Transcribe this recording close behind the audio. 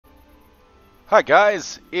Hi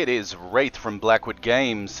guys, it is Raith from Blackwood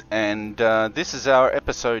Games, and this is our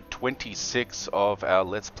episode 26 of our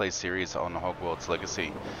Let's Play series on Hogwarts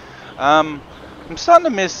Legacy. I'm starting to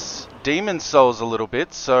miss Demon Souls a little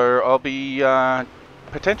bit, so I'll be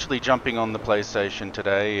potentially jumping on the PlayStation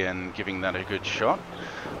today and giving that a good shot.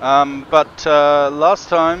 But last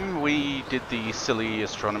time we did the silly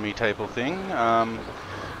astronomy table thing,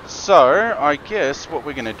 so I guess what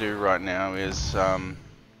we're going to do right now is...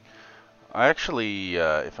 I actually,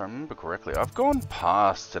 if I remember correctly, I've gone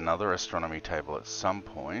past another astronomy table at some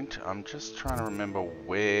point. I'm just trying to remember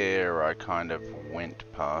where I kind of went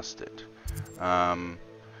past it. Yeah.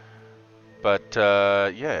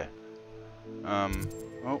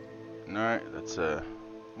 Oh, no, that's a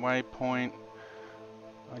waypoint.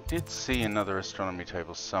 I did see another astronomy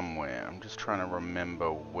table somewhere. I'm just trying to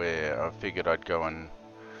remember where. I figured I'd go and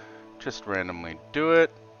just randomly do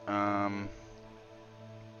it.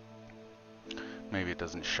 Maybe it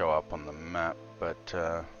doesn't show up on the map, but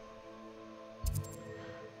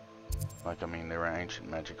like, I mean, there are ancient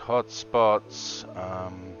magic hotspots.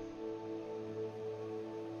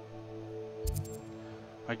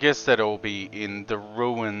 I guess that'll all be in the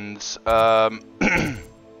ruins.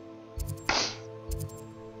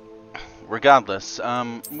 Regardless,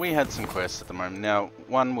 we had some quests at the moment. Now,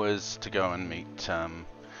 one was to go and meet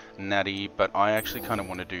Natty, but I actually kind of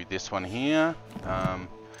want to do this one here.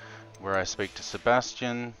 Where I speak to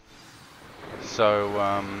Sebastian. So,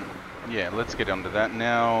 yeah, let's get onto that.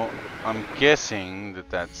 Now, I'm guessing that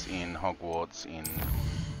that's in Hogwarts in...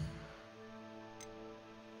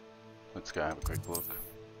 Let's go have a quick look.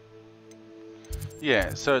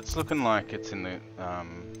 Yeah, so it's looking like it's in the...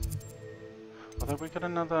 Although we got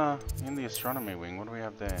another in the astronomy wing. What do we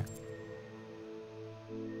have there?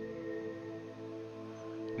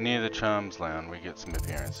 Near the Charms Lounge, we get some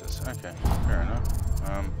appearances. Okay, fair enough.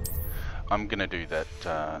 I'm gonna do that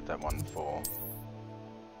that one for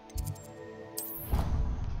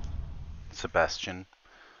Sebastian.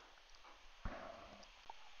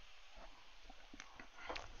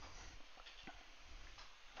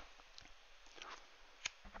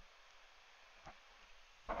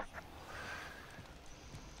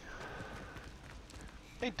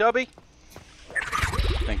 Hey, Dobby.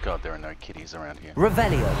 Thank God there are no kitties around here.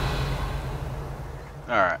 Revelio.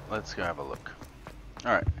 Alright, let's go have a look.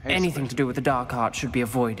 Alright, Anything to do with the dark art should be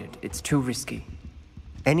avoided. It's too risky.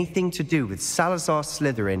 Anything to do with Salazar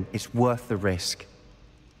Slytherin is worth the risk.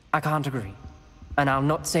 I can't agree. And I'll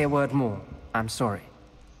not say a word more. I'm sorry.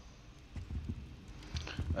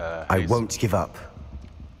 I won't give up.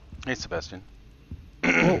 Hey, Sebastian.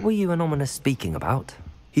 What were you and Ominous speaking about?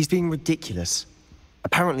 He's being ridiculous.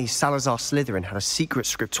 Apparently Salazar Slytherin had a secret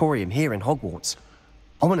scriptorium here in Hogwarts.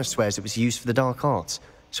 Ominous swears it was used for the dark arts,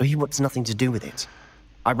 so he wants nothing to do with it.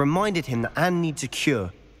 I reminded him that Anne needs a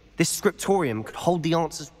cure. This scriptorium could hold the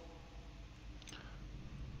answers.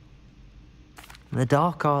 The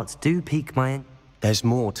dark arts do pique my... There's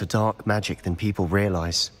more to dark magic than people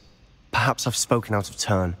realize. Perhaps I've spoken out of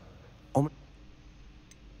turn.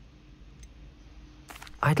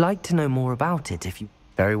 I'd like to know more about it if you...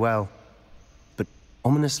 Very well. But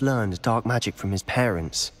Ominous learned dark magic from his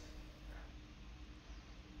parents.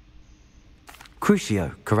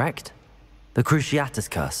 Crucio, correct? The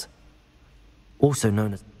Cruciatus curse. Also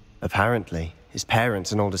known as... Apparently, his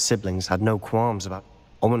parents and older siblings had no qualms about...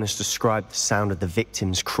 Ominous described the sound of the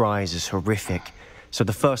victim's cries as horrific, so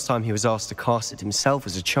the first time he was asked to cast it himself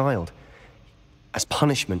as a child. As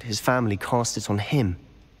punishment, his family cast it on him.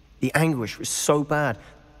 The anguish was so bad,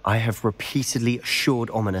 I have repeatedly assured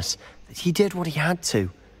Ominous that he did what he had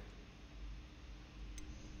to.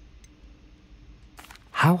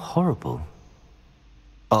 How horrible.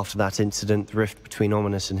 After that incident, the rift between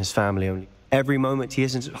Ominous and his family only... Every moment he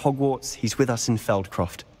isn't at Hogwarts, he's with us in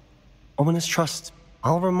Feldcroft. Ominous trusts.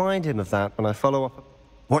 I'll remind him of that when I follow up.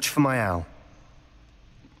 Watch for my owl.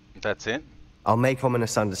 That's it? I'll make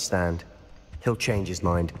Ominous understand. He'll change his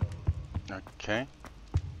mind. Okay.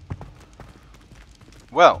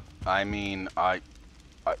 Well, I mean, I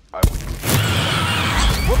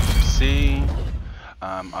whoopsie.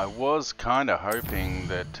 I was kind of hoping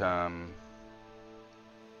that,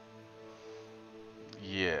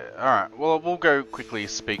 yeah, alright, well, we'll go quickly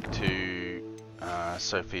speak to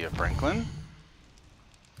Sophia Franklin.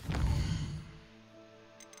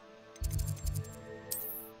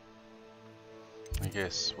 I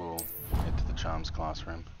guess we'll head to the Charms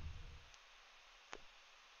classroom.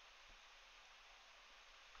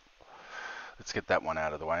 Let's get that one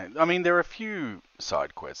out of the way. I mean, there are a few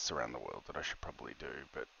side quests around the world that I should probably do,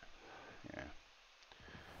 but yeah.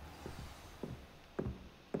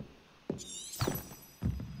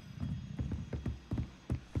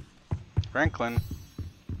 Franklin.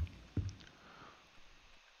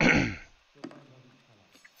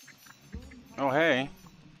 Oh, hey.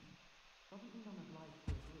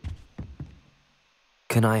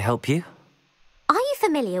 Can I help you? Are you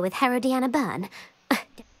familiar with Herodiana Byrne?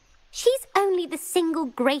 She's only the single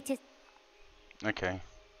greatest... Okay.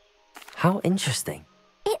 How interesting.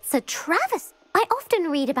 It's a travesty. I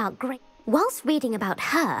often read about great... whilst reading about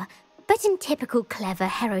her, but in typical clever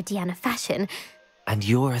Herodiana fashion. And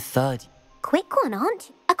you're a third. Quick one, aren't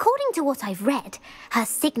you? According to what I've read, her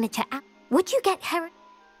signature app... Would you get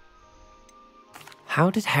How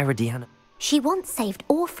did Herodiana... She once saved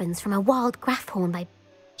orphans from a wild Grafhorn by...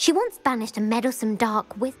 She once banished a meddlesome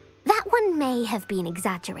dark with... That one may have been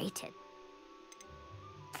exaggerated.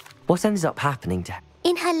 What ended up happening to her?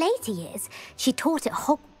 In her later years, she taught at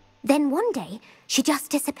Hogwarts. Then one day, she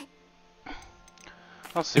just disappeared.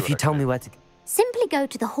 I'll see If you tell me where to... Simply go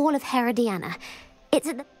to the Hall of Herodiana. It's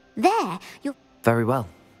at the... There, you'll... Very well.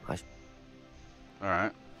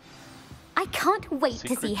 Alright. I can't wait to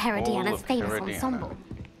Secret see Hall Herodiana's of famous Herodiana. ensemble.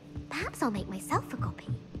 Perhaps I'll make myself a copy.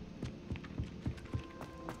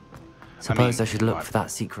 Suppose I should look might- for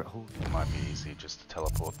that secret hall. It might be easy just to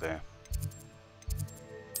teleport there.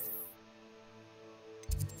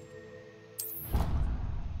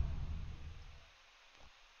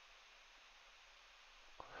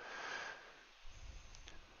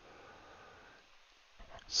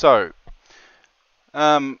 So,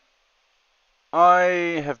 I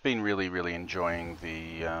have been really enjoying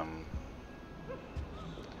the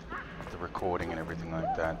recording and everything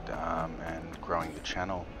like that, and growing the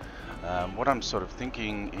channel. What I'm sort of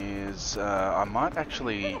thinking is I might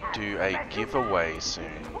actually do a giveaway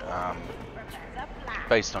soon,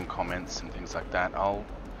 based on comments and things like that. I'll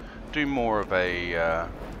do more of a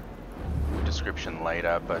description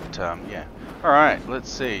later, but yeah. Alright, let's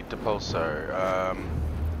see, Depulso.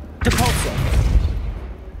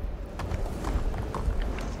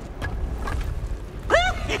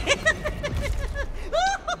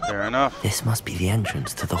 Fair enough. This must be the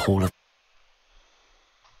entrance to the Hall of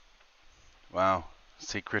Wow.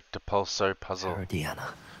 Secret Depulso puzzle.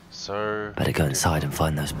 Herodiana. So... Better go inside and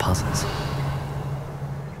find those puzzles.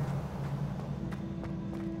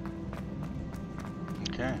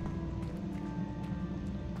 Okay.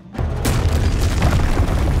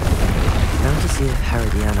 Now to see if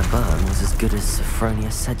Herodiana Byrne was as good as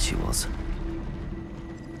Sophronia said she was.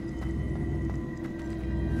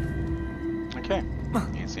 Okay.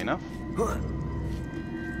 Easy enough.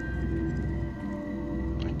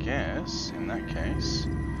 I guess, in that case,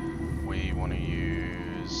 we want to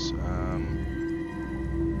use...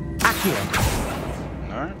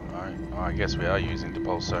 No? I guess we are using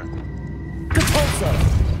Depulso.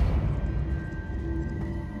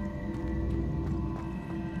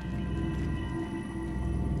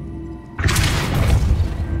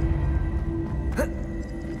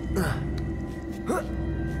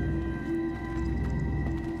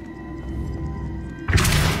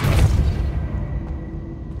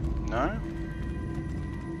 No?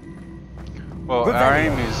 Well, our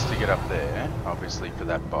aim is to get up there, obviously, for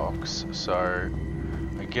that box. So,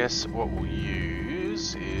 I guess what we'll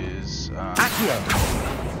use is...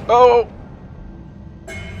 Oh!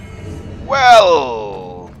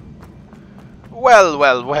 Well! Well.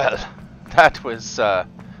 That was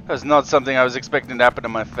not something I was expecting to happen to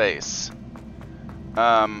my face.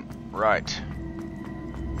 Right.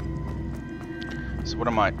 So what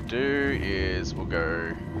I might do is we'll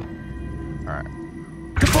go... Alright.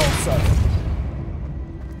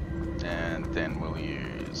 And then we'll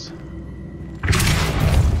use...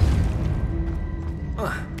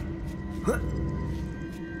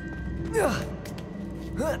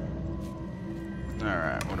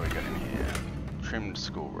 Alright, what do we got in here? Trimmed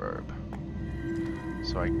school robe.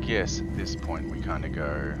 So I guess at this point we kind of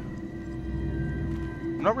go...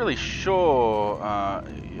 I'm not really sure, are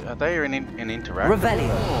they an interaction?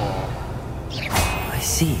 Revelio. I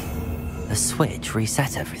see. The switch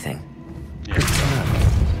reset everything. Yeah.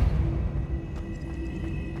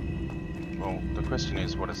 Well, the question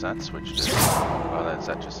is, what does that switch do? Oh, that's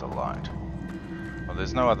that just a light. Well,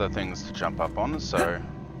 there's no other things to jump up on, so...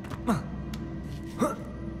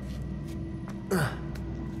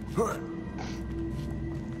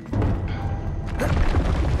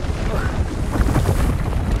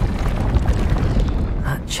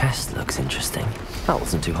 That chest looks interesting. That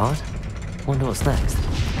wasn't too hard. Wonder what's next.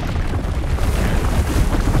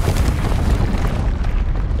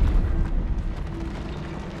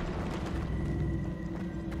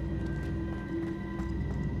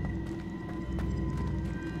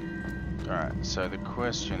 Alright, so the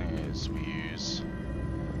question is, we use...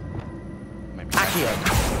 Maybe...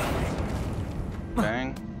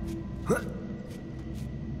 Bang.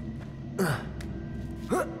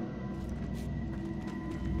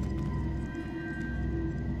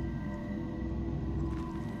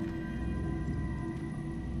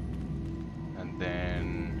 And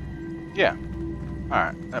then, yeah.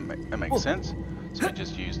 Alright, that makes sense. So we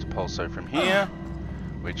just used a pulso from here,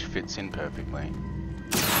 which fits in perfectly.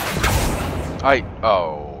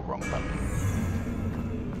 Oh, wrong button.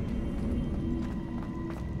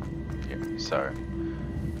 Yeah, so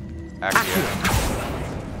Accio.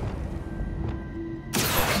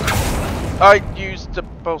 I used the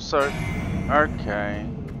pulso. Okay.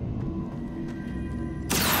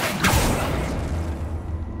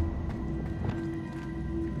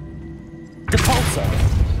 The pulsar.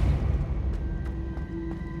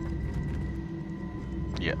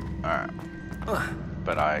 Yeah, alright.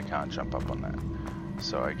 But I can't jump up on that.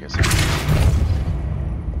 So I guess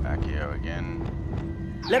Accio again.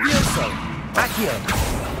 Levioso. Accio.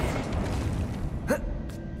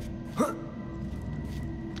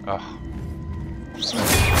 Oh.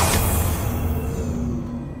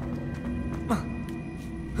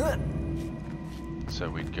 So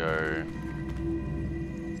we'd go.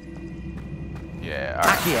 Yeah,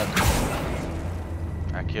 alright. Accio.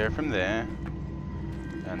 Accio from there.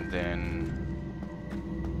 And then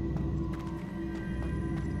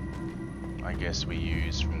I guess we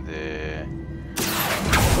use from there.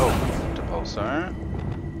 Oh, to pulsar.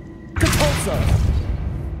 The pulsar.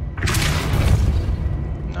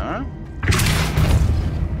 No?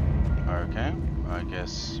 Okay, I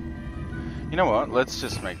guess. You know what? Let's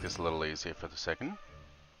just make this a little easier for the second.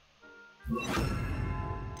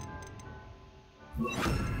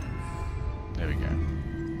 There we go.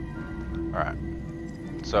 Alright.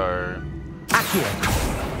 So. Accio.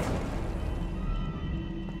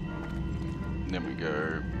 Then we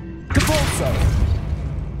go. The pulsar.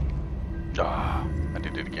 Ah, I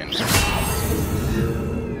did it again.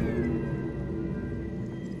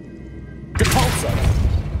 The pulsar.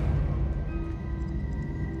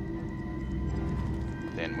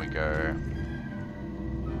 Then we go.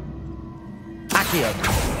 Accio.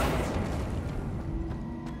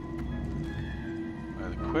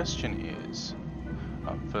 The question is.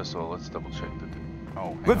 First of all, let's double check that.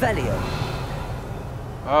 Oh, hang on. Revelio.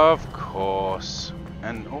 Of course.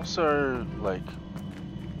 And also, like.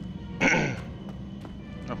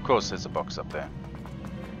 Of course, there's a box up there.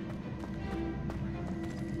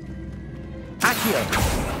 Accio.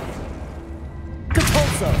 The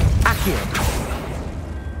pulsar. Accio.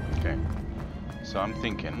 Okay. So I'm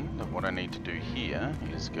thinking that what I need to do here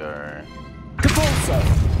is go. The pulsar.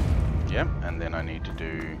 Yep, and then I need to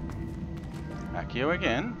do. Accio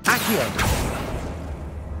again. Accio.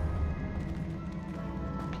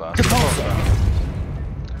 Plus The pulsar.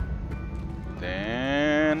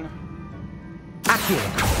 Then. Accio.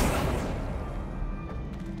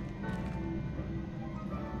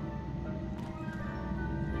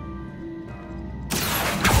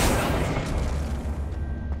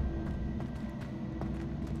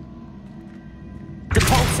 The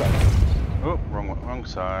pulsar. Oh, wrong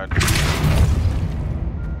side.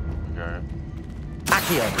 Go.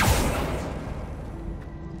 Accio.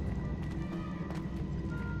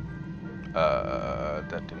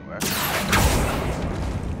 That didn't work.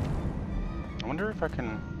 I wonder if I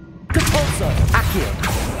can. The pulsar. Accio.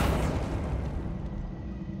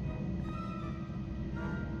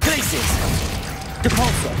 Places. The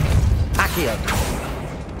pulsar. Accio.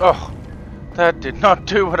 Oh, that did not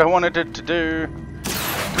do what I wanted it to do.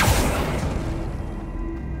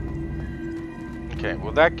 Okay,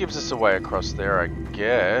 well that gives us a way across there, I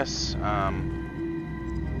guess. The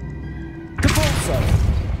pulsar.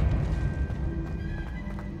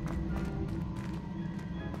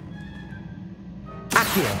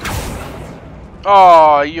 Accio.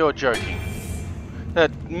 Oh, you're joking.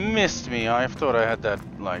 That missed me. I thought I had that,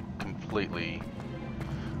 like, completely.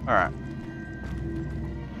 Alright.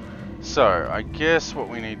 So, I guess what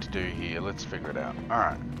we need to do here, let's figure it out.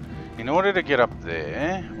 Alright. In order to get up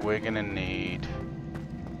there, we're gonna need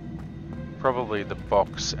probably the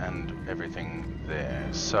box and everything there.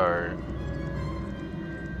 So,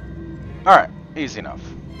 alright, easy enough.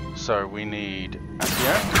 So we need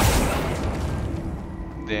Accio.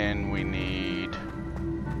 Then we need,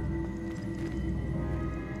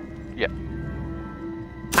 yeah,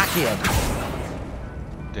 Accio.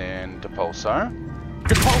 then the pulsar.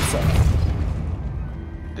 The pulsar.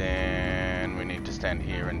 Then we need to stand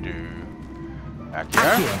here and do Accio.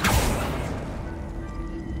 Accio.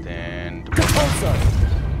 Then the The pulsar. pulsar.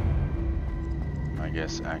 I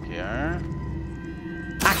guess Accio.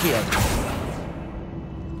 Accio.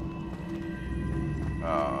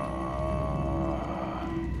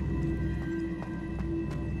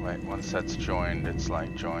 Wait, once that's joined, it's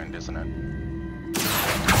like joined, isn't it?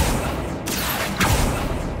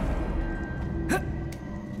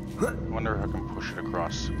 I wonder if I can push it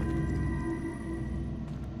across.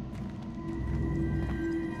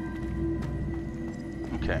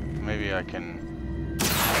 Okay, maybe I can...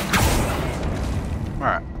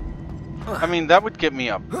 Alright. I mean, that would get me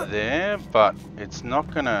up there, but it's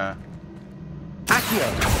not gonna...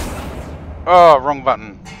 Oh, wrong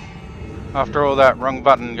button. After all that, wrong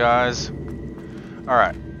button, guys.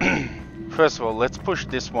 Alright. First of all, let's push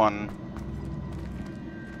this one.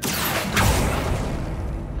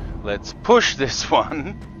 Let's push this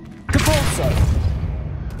one.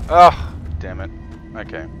 Oh, damn it.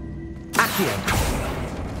 Okay.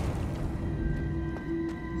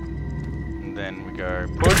 And then we go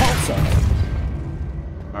push.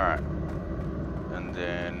 Alright. And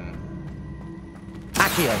then...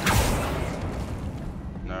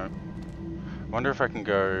 No. Wonder if I can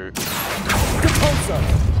go...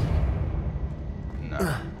 No.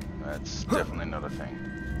 That's definitely not a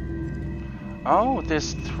thing. Oh,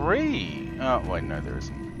 there's 3! Oh, wait, no, there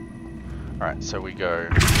isn't. Alright, so we go...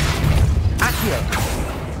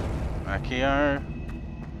 Accio.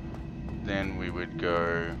 Then we would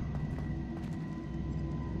go...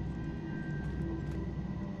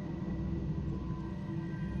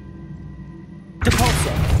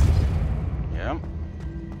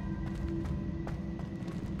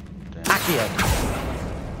 Yeah.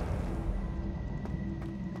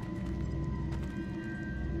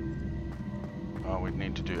 Oh, we'd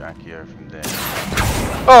need to do Accio from there.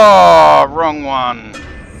 Oh, wrong one!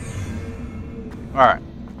 Alright.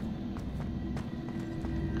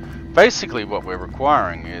 Basically what we're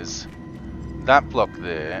requiring is that block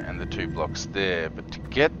there and the 2 blocks there, but to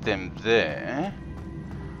get them there,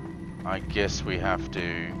 I guess we have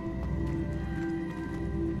to...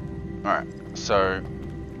 Alright, so...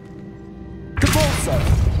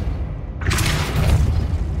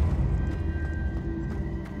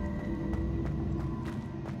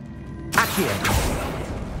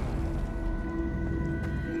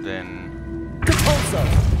 Then...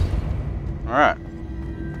 Alright.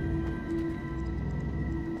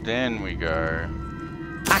 Then we go...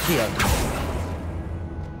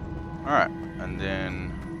 Alright, and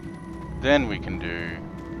then we can do...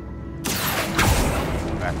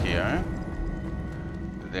 Accio.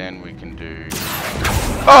 Then we can do...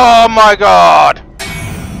 Oh my god!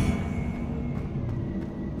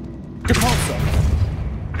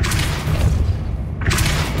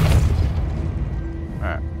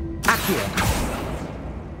 Alright.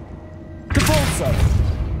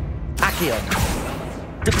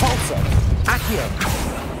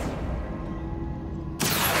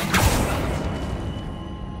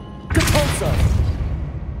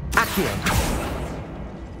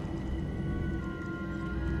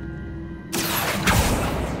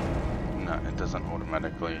 No, it doesn't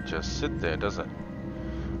automatically just sit there, does it?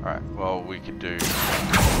 Alright, well, we could do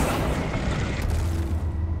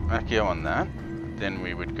Accio on that. Then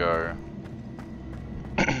we would go...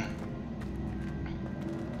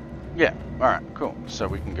 Yeah, alright, cool. So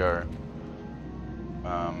we can go...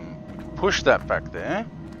 we can push that back there.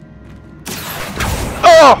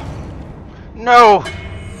 Oh! No!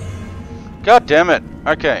 God damn it.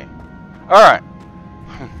 Okay. Alright.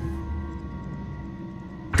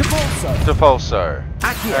 Depulso.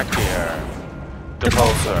 Accio.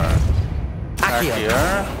 Depulso.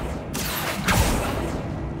 Accio.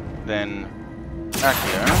 Then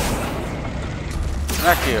Accio.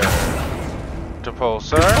 Accio.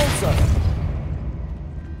 Depulso.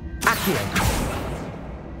 Accio.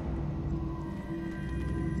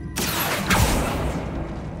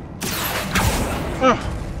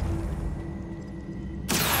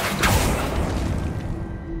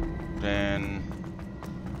 Then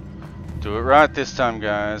do it right this time,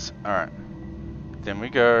 guys. Alright. Then we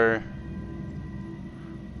go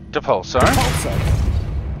Depulso.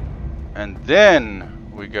 And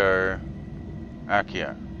then we go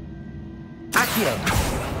Accio.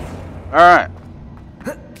 Alright.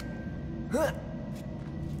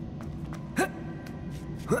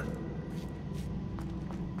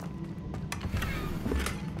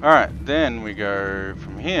 Alright, then we go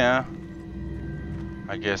from here.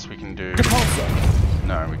 I guess we can do...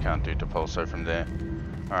 No, we can't do Depulso from there.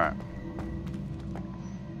 Alright.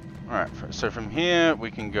 Alright, so from here we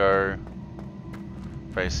can go...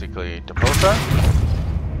 Basically Depulso.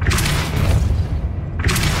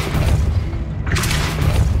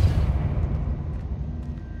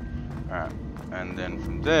 Alright, and then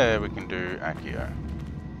from there we can do Accio.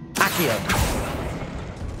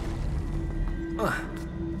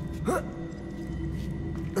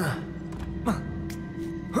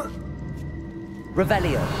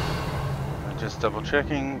 Revelio. Just double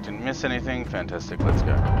checking, didn't miss anything. Fantastic, let's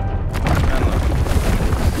go. And look.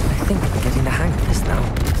 I think I'm getting the hang of this now.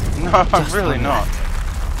 No, I'm Just really one not.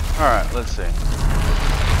 left. Alright, let's see.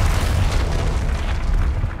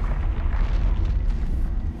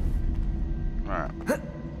 Alright.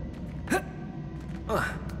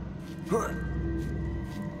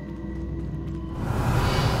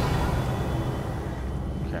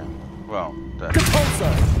 Okay, well, that... Depulso.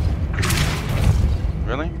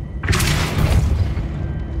 Really?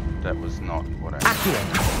 That was not what I Accio.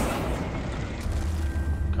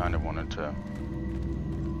 kind of wanted to...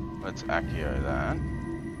 Let's Accio that.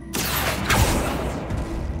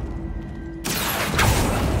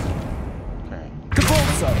 Okay.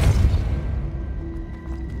 Depulso.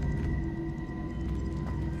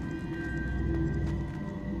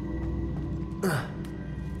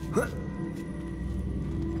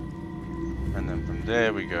 And then from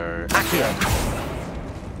there we go... Accio.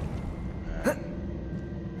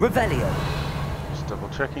 Revelio. Just double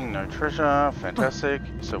checking, no treasure, fantastic.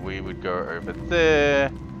 So we would go over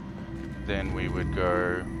there, then we would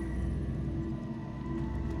go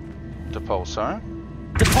to Pulso.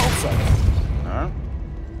 Depulso. No.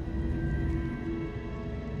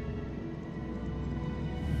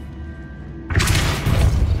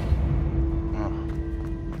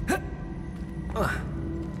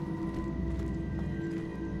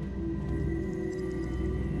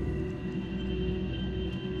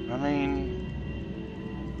 I mean,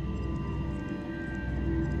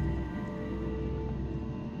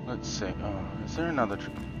 let's see. Oh, is there another?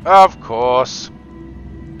 Of course.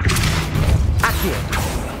 Accio.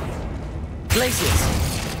 Glacius.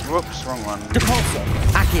 Whoops, wrong one. Depulso.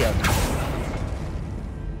 Accio.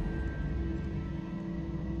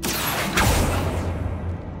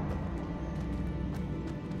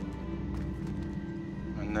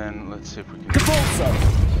 And then let's see if we can. Depulso.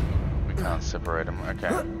 We can't separate them.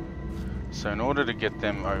 Okay. So in order to get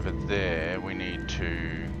them over there, we need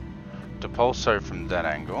to depulso from that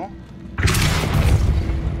angle.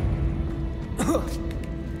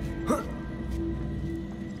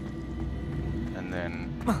 And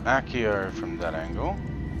then Accio from that angle.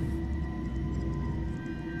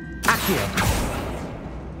 Accio.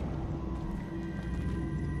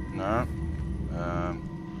 No.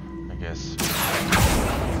 I guess.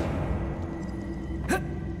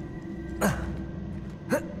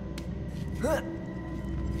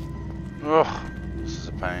 Ugh, this is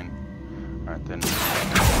a pain. Alright then.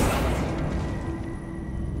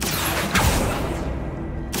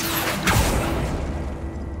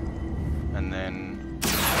 And then...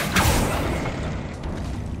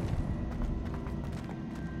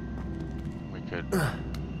 we could...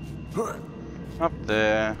 up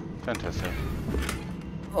there. Fantastic.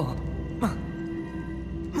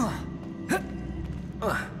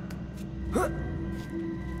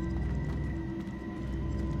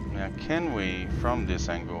 Now, can we, from this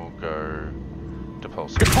angle, go to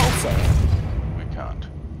Pulsar? Depulso. We can't.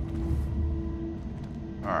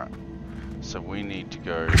 Alright. So we need to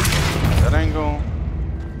go to that angle.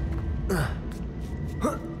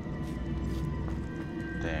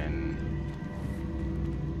 Then...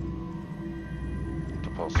 to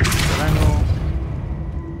Pulsar that angle.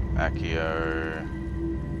 Accio...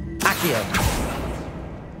 Accio.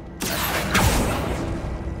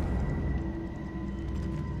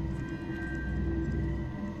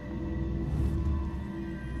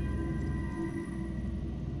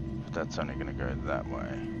 That's only going to go that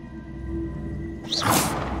way.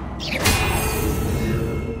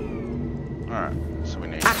 Alright, so we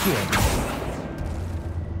need... Accio.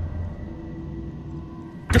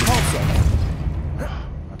 Depulso.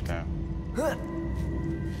 Okay.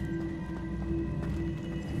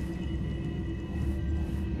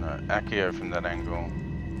 No, Accio from that angle.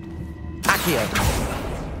 Accio.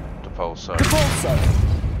 Depulso. Depulso.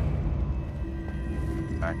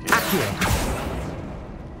 Accio. Accio.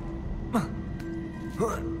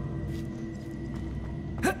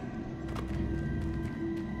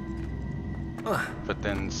 But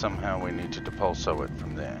then somehow we need to depulso it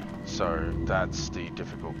from there. So that's the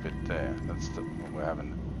difficult bit there. That's the what we're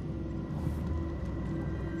having.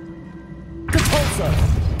 Depulso.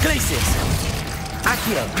 Glacius.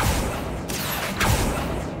 Accio.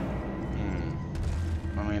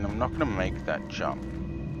 I mean, I'm not going to make that jump.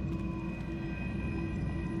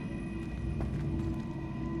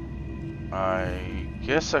 I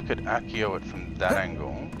guess I could Accio it from that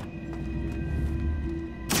angle.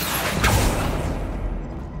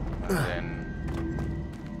 And then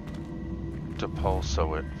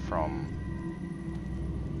depulso it from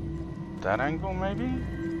that angle, maybe?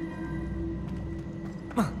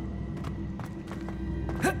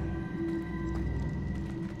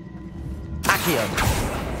 Accio.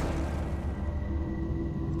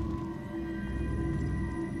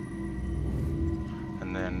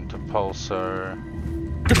 And then Depulso.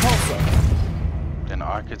 Depulso. Then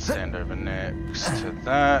I could stand over next to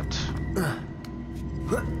that.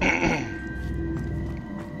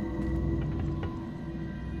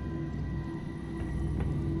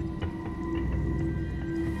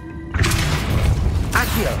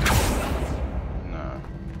 Accio. No.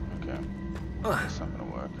 Okay. That's not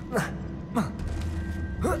gonna work.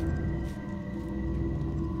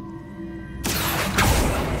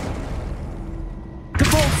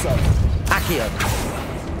 Depulso. Accio.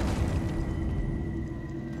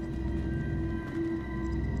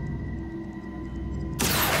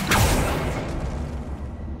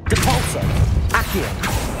 Depulso. Accio.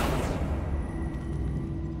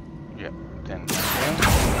 Yep. Then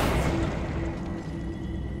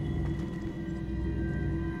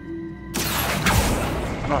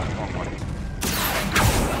oh, wrong one.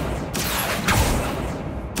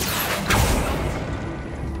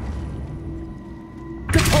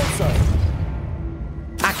 Depulso.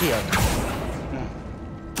 Accio.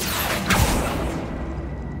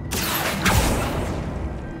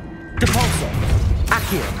 Depulso.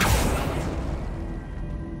 Accio.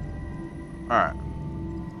 Alright.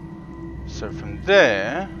 So from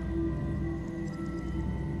there,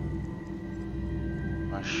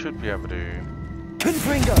 I should be able to...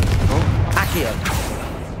 Confringo. Accio.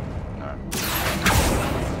 No.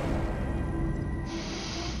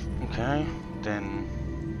 Okay, then...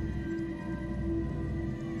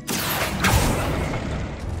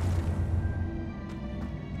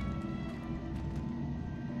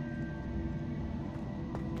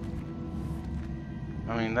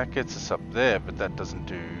 I mean, that gets us up there, but that doesn't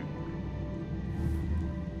do...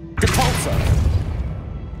 Depulso.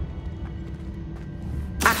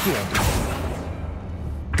 Accio.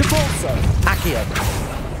 Depulso. Accio.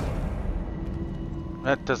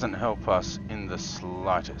 That doesn't help us in the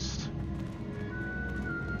slightest.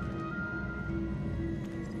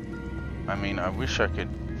 I mean, I wish I could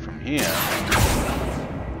from here.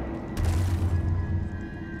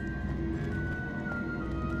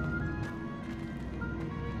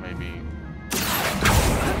 Maybe.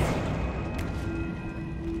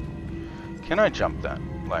 Can I jump that?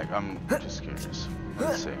 Like, I'm just curious.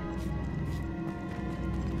 Let's see.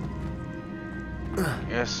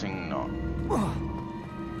 Guessing not.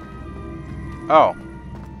 Oh.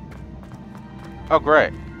 Oh,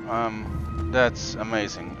 great. That's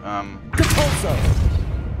amazing. Depulso.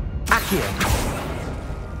 Accio.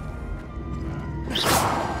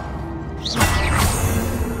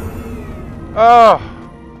 Oh!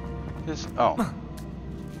 This. Oh.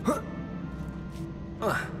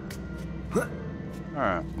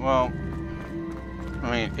 Alright, well. I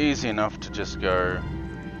mean, easy enough to just go.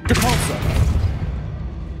 Depulso.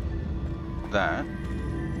 That.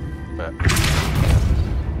 But.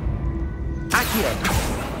 Accio.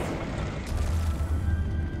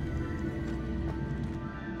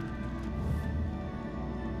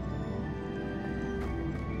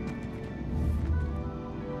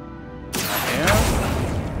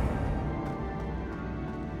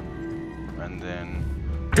 And then.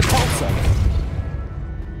 Depulso.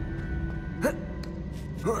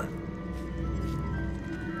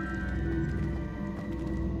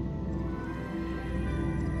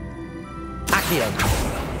 Accio.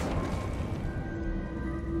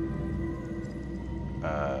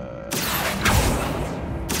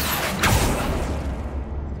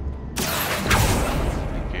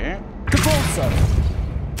 Thank you. Depulso.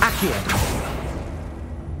 Accio.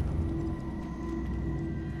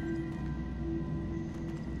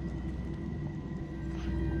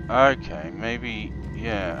 Okay, maybe.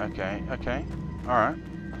 Yeah, okay, okay. Alright.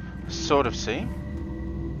 Sort of see.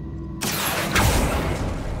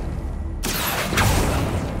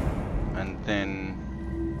 And then.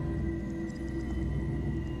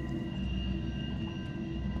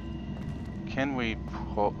 Can we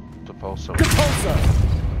put the pulse over? Depulso.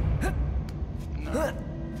 No.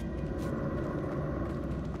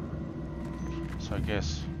 So I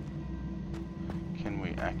guess. Can we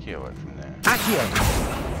accio it from there? Accio.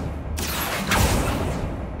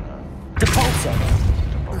 No. Depulso.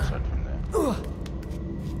 The pulse it from there. Oh.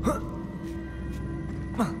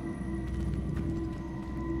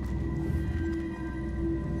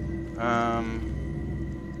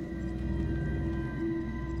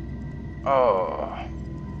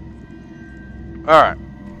 Alright.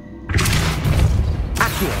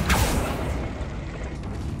 Accio.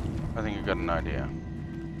 I think I got an idea.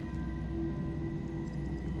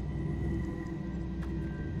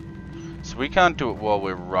 So we can't do it while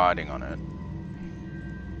we're riding on it.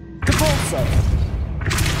 Depulso. Repulsor.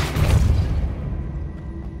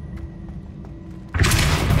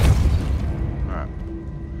 Alright.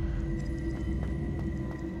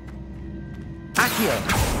 Accio.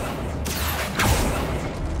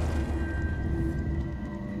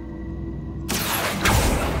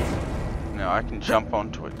 Now I can jump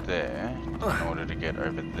onto it there in order to get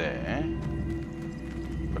over there.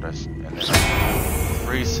 But and then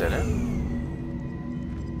reset it.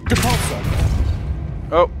 Repulsor.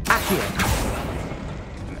 Oh! Accio.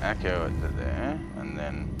 An Accio it there, and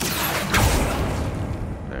then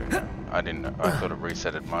there we go. I didn't know. I thought it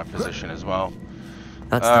resetted my position as well.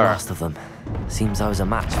 That's the last of them. Seems I was a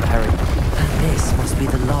match for Herod. And this must be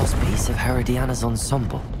the last piece of Herodiana's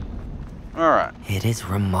ensemble. Alright. It is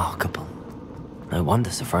remarkable. No wonder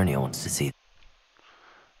Sophronia wants to see it.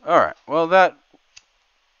 Alright, well that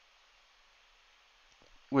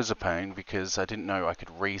was a pain because I didn't know I could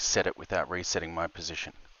reset it without resetting my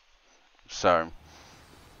position. So,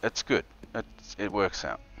 it's good. It works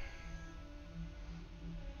out.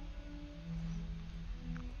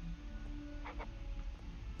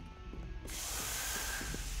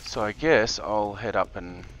 So I guess I'll head up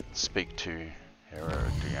and speak to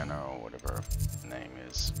Herodiana or whatever her name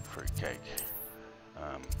is, Fruitcake.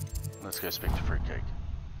 Let's go speak to Fruitcake.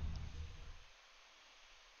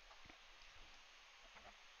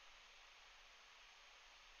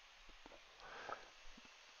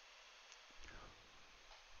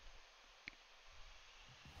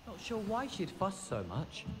 Not sure why she'd fuss so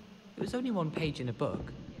much. It was only one page in a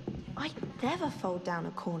book. I'd never fold down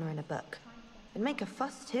a corner in a book. I'd make a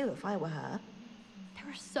fuss too if I were her.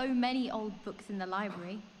 There are so many old books in the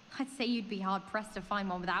library. I'd say you'd be hard-pressed to find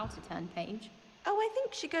one without a turned page. Oh, I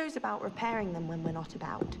think she goes about repairing them when we're not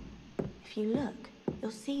about. If you look,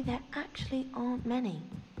 you'll see there actually aren't many.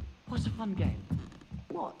 What's a fun game?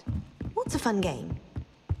 What? What's a fun game?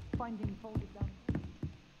 Finding folded down.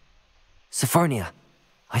 Sophronia,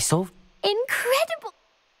 I solved... Incredible!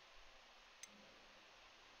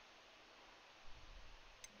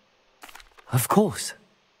 Of course.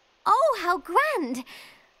 Oh, how grand!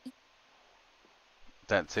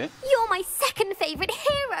 That's it? You're my second favourite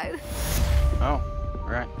hero! Oh,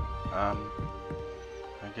 right. I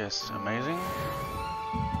guess amazing.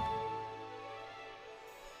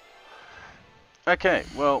 Okay,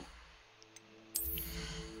 well,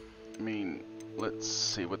 I mean, let's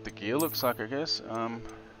see what the gear looks like, I guess.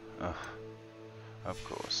 Of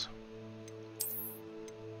course.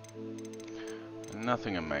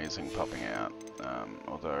 Nothing amazing popping out,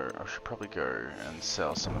 although I should probably go and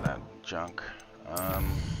sell some of that junk.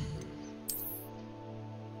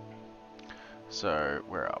 So,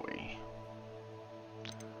 where are we?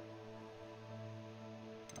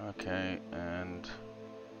 Okay, and...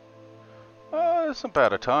 oh, that's not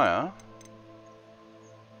bad attire.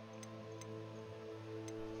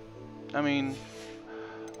 I mean,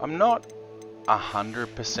 I'm not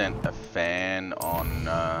 100% a fan on,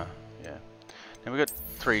 yeah. Now we've got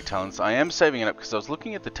 3 talents. I am saving it up because I was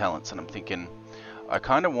looking at the talents and I'm thinking, I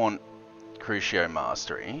kind of want Crucio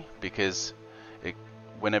Mastery because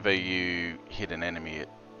whenever you hit an enemy, it,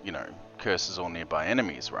 you know, curses all nearby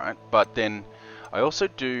enemies, right? But then I also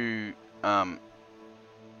do,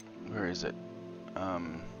 where is it?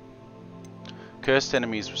 Cursed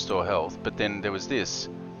enemies restore health, but then there was this,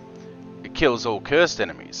 it kills all cursed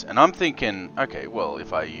enemies. And I'm thinking, okay, well,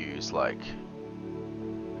 if I use like,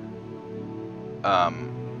 a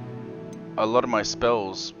lot of my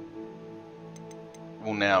spells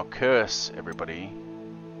will now curse everybody.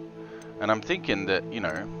 And I'm thinking that, you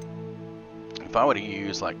know, if I were to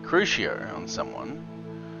use like Crucio on someone,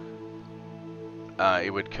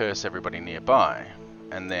 it would curse everybody nearby.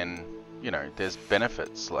 And then, you know, there's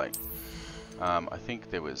benefits like, I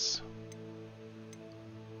think there was,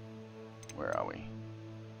 where are we?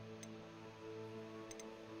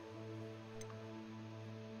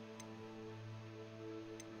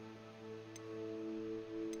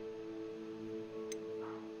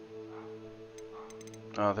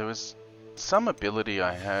 Oh, there was some ability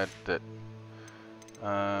I had that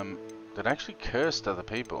that actually cursed other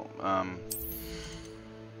people.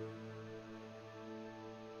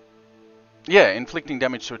 Yeah, inflicting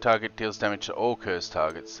damage to a target deals damage to all cursed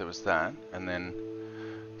targets. There was that, and then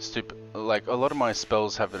like a lot of my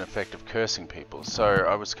spells have an effect of cursing people, so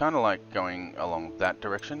I was kind of like going along that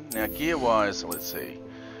direction. Now, gear-wise, let's see,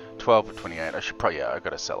 12 or 28. I should probably, yeah, I got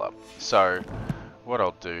to sell up. So what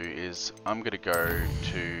I'll do is I'm gonna go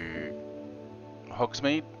to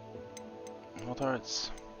Hogsmeade, although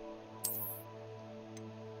it's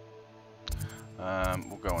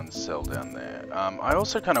we'll go and sell down there. I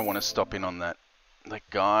also kind of want to stop in on that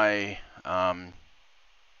guy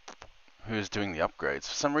who's doing the upgrades.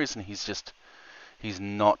 For some reason, he's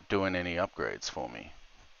not doing any upgrades for me.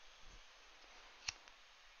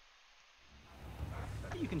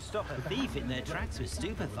 You can stop a thief in their tracks with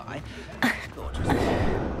stupefy. Gorgeous.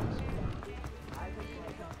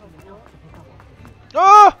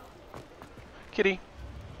 Oh! Kitty.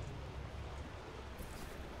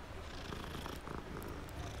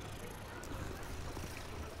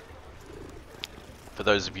 For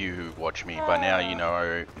those of you who watch me, by now you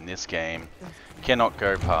know in this game, cannot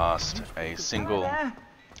go past a single...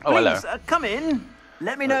 Oh, hello. Please, come in.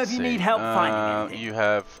 Let me know Let's if you see. need help finding anything. You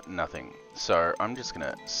have nothing. So, I'm just going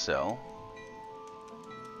to sell.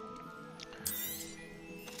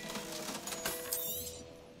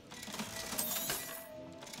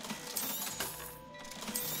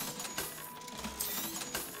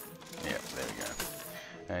 Yep, there we go.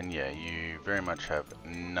 And yeah, you very much have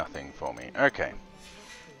nothing for me. Okay.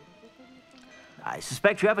 I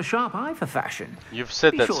suspect you have a sharp eye for fashion. You've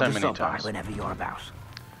said Be that sure so to many stop by times. whenever you're about.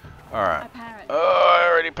 Alright. Oh, I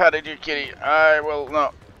already patted you, kitty. I will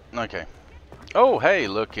not. Okay. Oh, hey,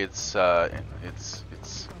 look, it's.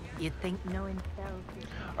 You'd think knowing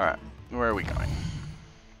Alright, where are we going?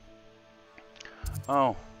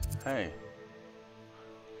 Oh, hey.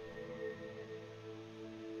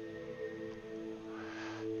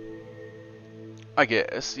 I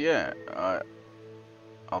guess, yeah.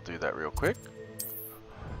 I'll do that real quick.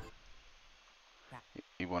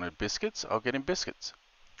 He wanted biscuits? I'll get him biscuits.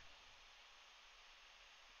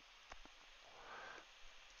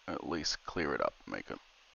 At least clear it up, make it.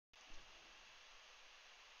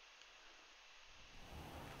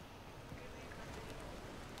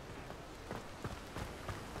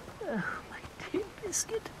 Oh, my dear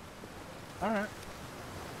biscuit. Alright.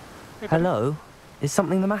 Hello? Is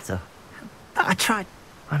something the matter? I tried.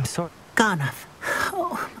 I'm sorry. Garnath.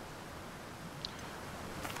 Oh,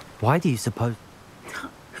 Why do you suppose...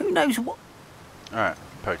 who knows what? Alright,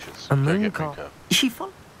 poachers. A Go moon get calf. Moonco. Is she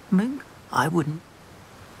full? Moon? I wouldn't.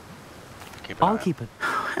 Keep an eye I'll out. keep it.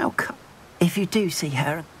 How come? If you do see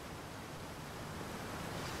her,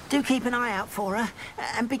 do keep an eye out for her,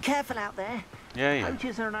 and be careful out there. Yeah, yeah.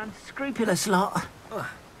 Poachers are an unscrupulous lot.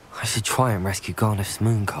 I should try and rescue Garniff's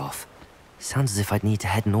moon calf. Sounds as if I'd need to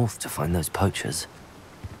head north to find those poachers.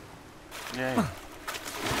 Yeah, yeah.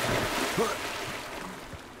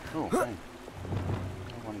 Oh, hey.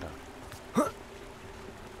 I wonder.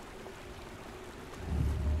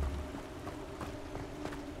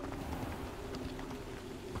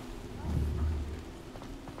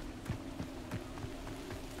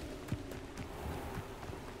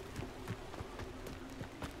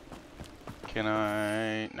 Can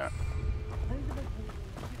I... No.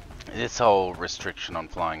 This whole restriction on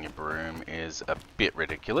flying your broom is a bit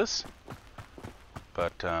ridiculous.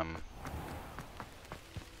 But, of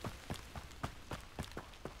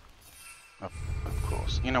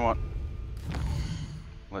course. You know what?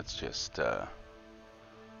 Let's just, Alright,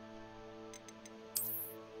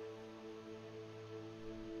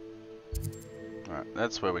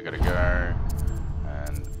 that's where we gotta go.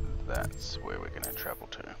 And that's where we're gonna travel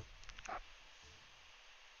to.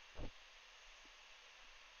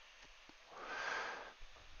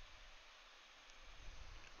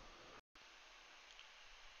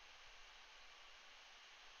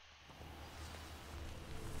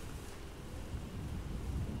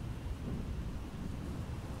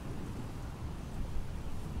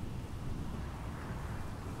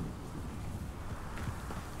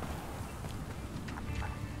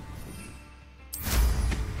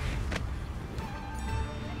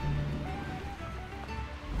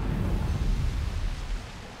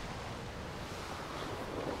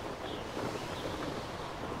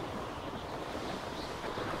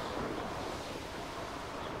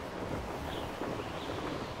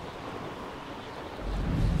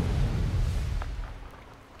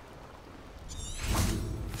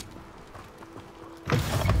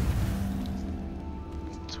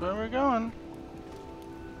 Where we're going.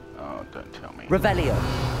 Oh, don't tell me. Revelio.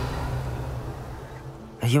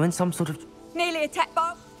 Are you in some sort of... Nearly a tech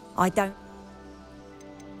bar? I don't.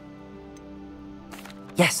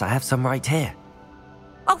 Yes, I have some right here.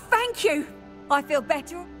 Oh, thank you. I feel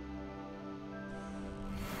better.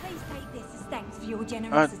 Please take this as thanks for your I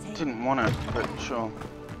generosity. didn't want it, but sure.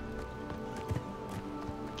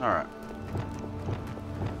 Alright.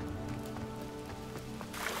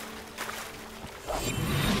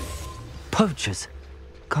 Poachers?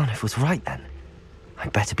 Garniff was right then.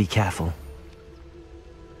 I'd better be careful.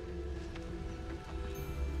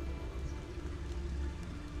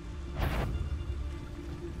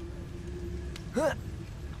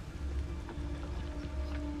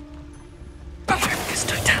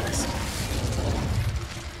 Totalis.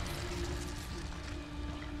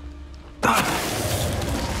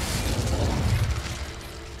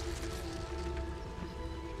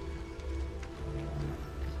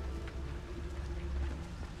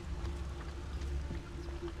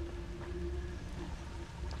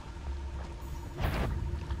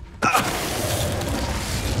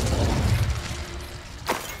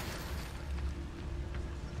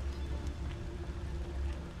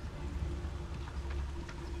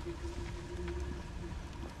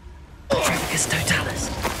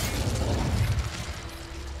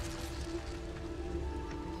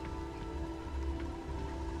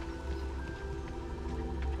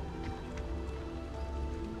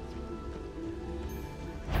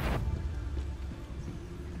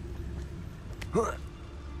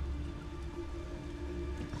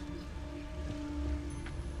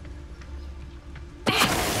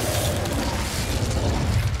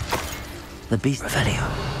 The beast. Revelio.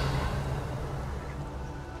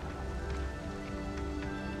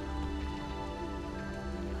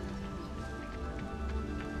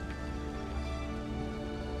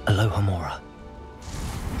 Aloha Mora.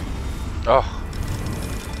 Oh.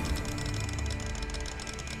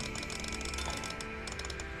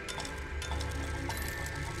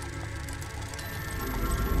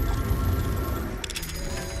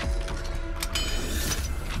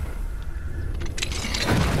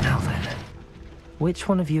 Now then, which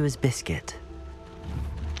one of you is Biscuit?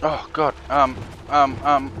 Oh God.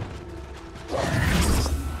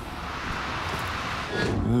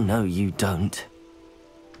 No, you don't.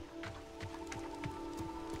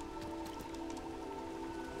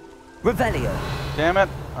 Revelio. Damn it!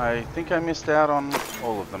 I think I missed out on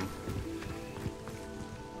all of them.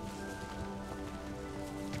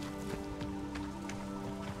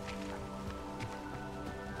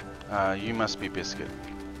 You must be Biscuit.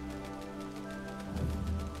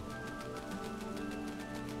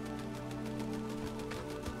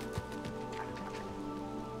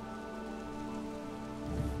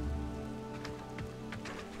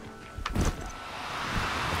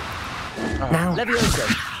 Now, Levioso.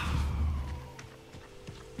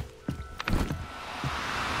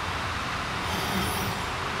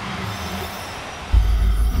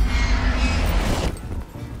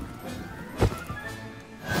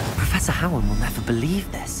 Professor Howard will never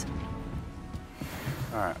believe this.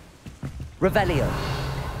 Alright. Revelio.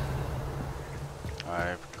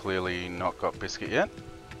 I've clearly not got Biscuit yet.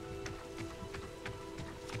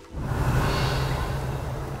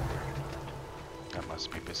 That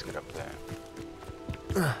must be Biscuit up there.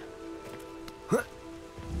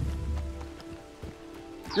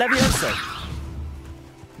 Levioso.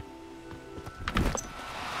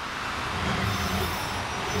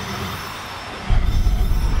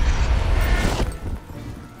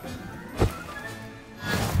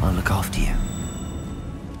 I'll look after you.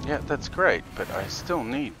 Yeah, that's great, but I still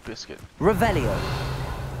need Biscuit. Revelio.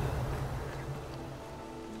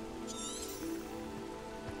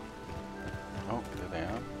 Oh, there they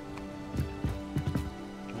are.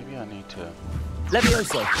 Maybe I need to...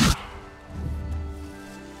 Levioso.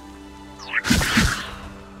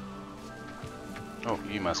 Oh,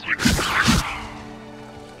 you must be Biscuit.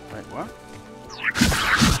 Wait, what?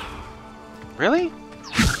 Really?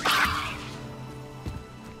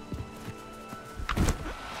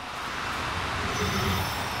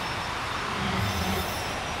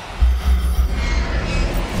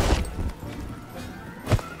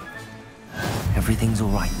 Everything's all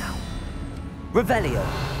right now. Revelio.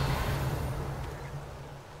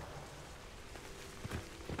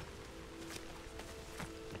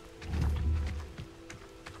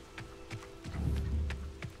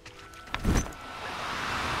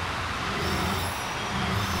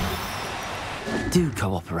 Do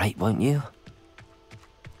cooperate, won't you?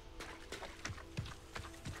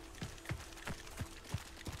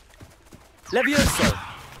 Levioso.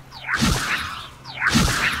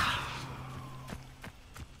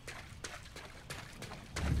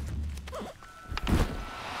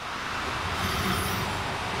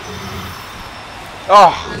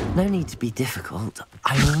 Oh! No need to be difficult.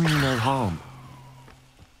 I mean no harm.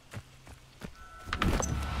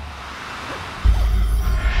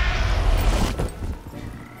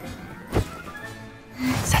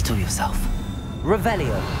 Settle yourself.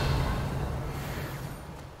 Revelio.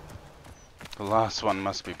 The last one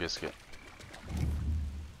must be Biscuit.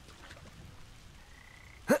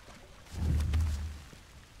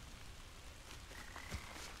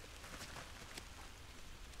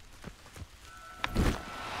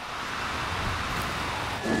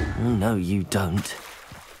 No, you don't.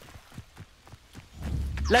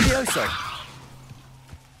 Levioso.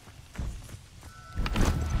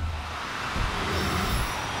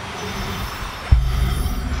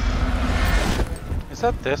 Is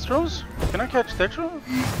that Thestros? Can I catch Thestros?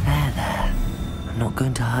 There. I'm not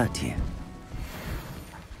going to hurt you.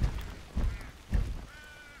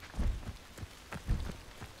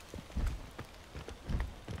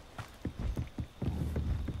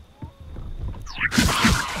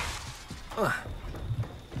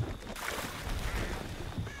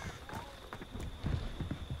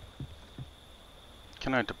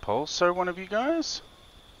 Can I depulso one of you guys?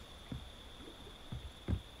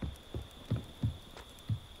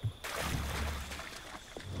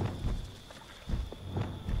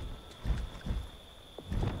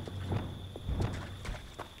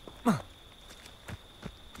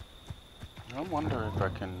 I wonder if I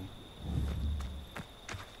can...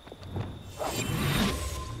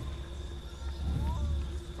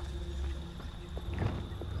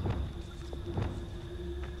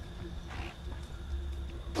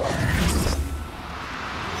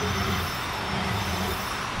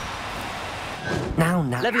 Now.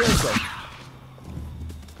 Levioso.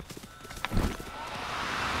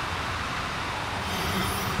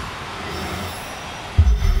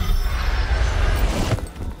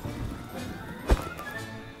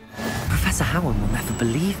 Professor Howard will never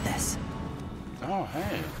believe this. Oh,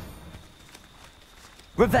 hey.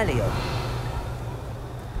 Revelio.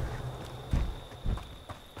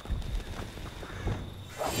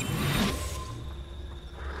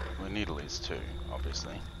 We need at least two,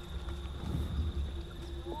 obviously.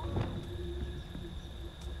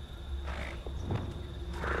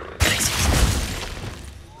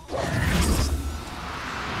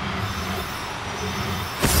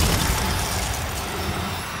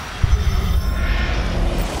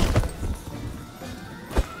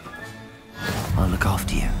 I'll look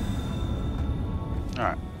after you.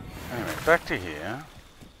 Alright. Anyway, back to here.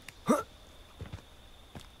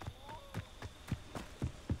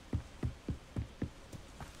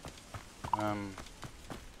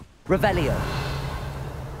 Revelio.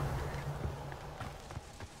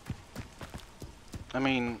 I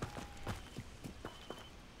mean,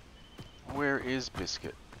 where is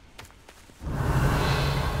Biscuit?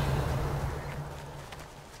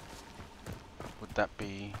 Would that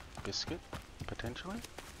be Biscuit, potentially?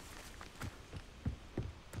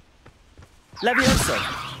 Levioso.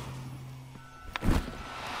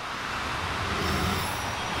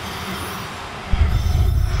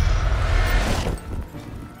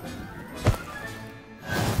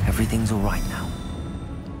 Everything's all right now.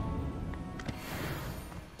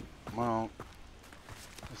 Well,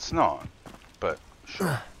 it's not, but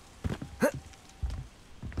sure.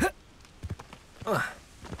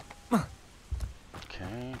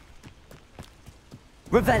 Okay.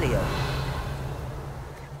 Revelio.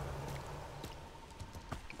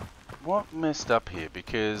 What messed up here?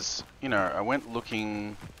 Because, you know, I went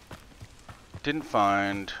looking, didn't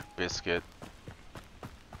find Biscuit.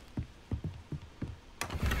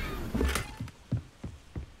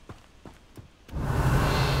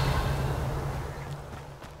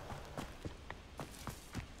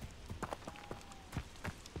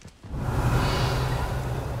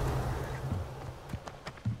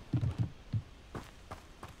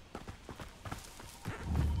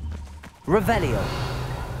 Revelio.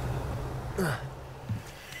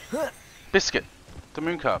 Biscuit, the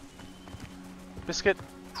moon carp. Biscuit.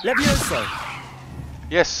 Levioso.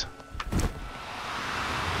 Yes.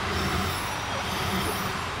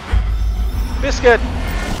 Biscuit.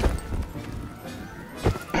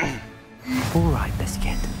 All right,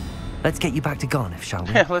 Biscuit. Let's get you back to Garniff, shall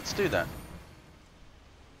we? Yeah, let's do that.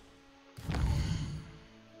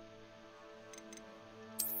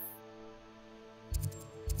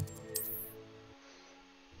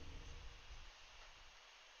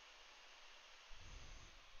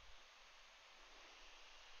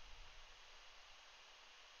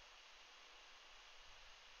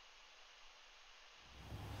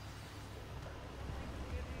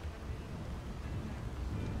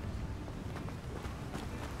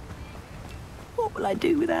 What will I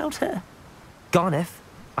do without her? Garniff,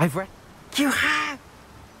 I've read... You have?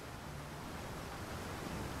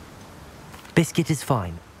 Biscuit is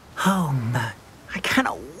fine. Oh, man. I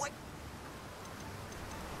cannot wait.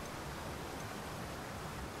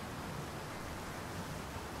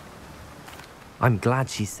 I'm glad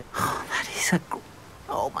she's... Oh, that is a...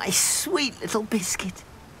 Oh, my sweet little Biscuit.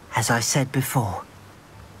 As I said before,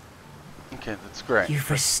 Okay, that's great. you've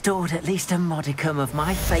restored at least a modicum of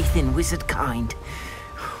my faith in wizard kind.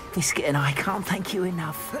 Biscuit and I can't thank you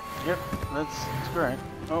enough. Yep, that's great.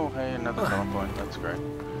 Oh, hey, another talent point. That's great.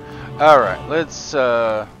 All right, let's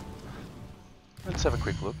have a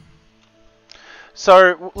quick look.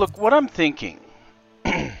 So, look, what I'm thinking,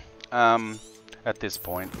 at this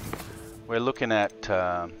point, we're looking at.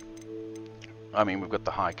 I mean, we've got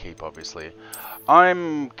the High Keep, obviously.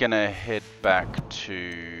 I'm gonna head back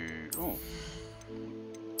to. Oh.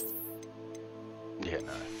 Yeah,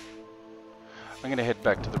 no. I'm going to head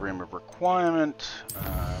back to the Room of Requirement.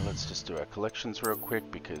 Let's just do our collections real quick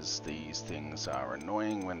because these things are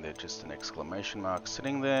annoying when they're just an exclamation mark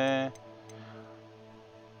sitting there.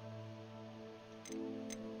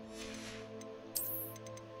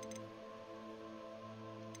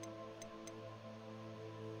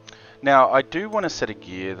 Now, I do want to set a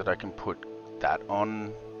gear that I can put that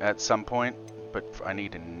on at some point, but I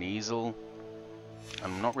need an easel.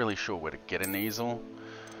 I'm not really sure where to get an easel.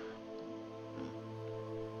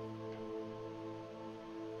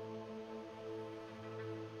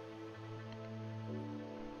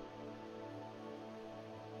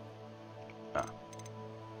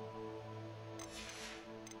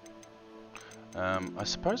 I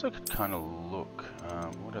suppose I could kind of look.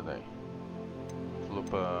 What are they?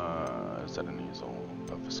 Blooper, is that an easel?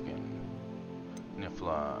 Buffer skin.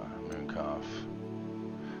 Niffler, mooncalf.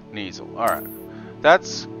 Neasel, alright.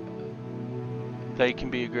 That's... They can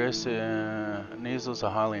be aggressive. Neasels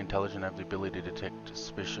are highly intelligent, have the ability to detect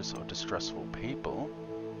suspicious or distrustful people.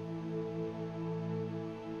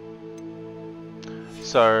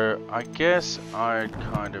 So, I guess I'd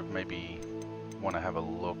kind of maybe want to have a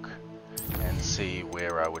look and see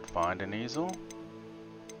where I would find an easel.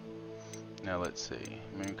 Now let's see.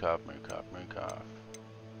 Mooncalf, mooncalf, mooncalf.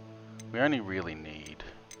 We only really need...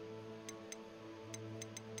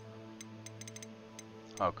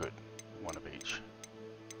 Oh good, one of each.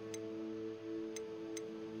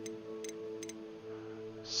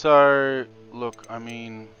 So, look, I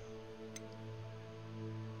mean...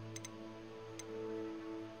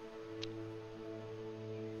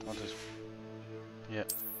 I'll just... Yeah.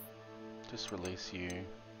 Just release you.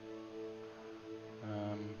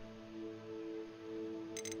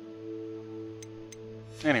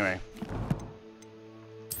 Anyway.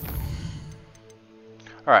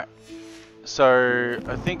 Alright. So,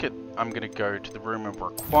 I think I'm going to go to the room of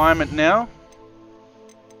requirement now.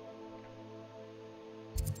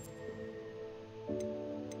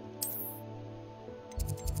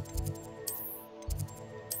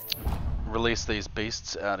 Release these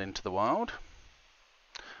beasts out into the wild.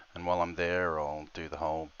 And while I'm there, I'll do the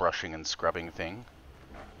whole brushing and scrubbing thing.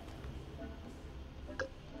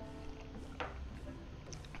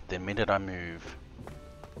 The minute I move...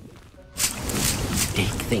 Dick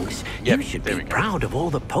thinks Yep, you should there be we go. proud of all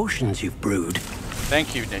the potions you've brewed.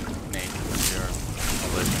 Thank you, Nick. You're a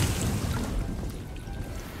legend.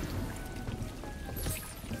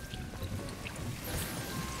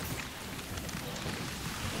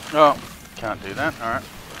 Oh, can't do that. Alright.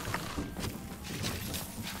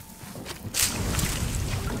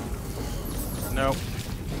 Nope.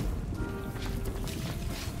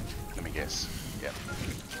 Let me guess. Yep.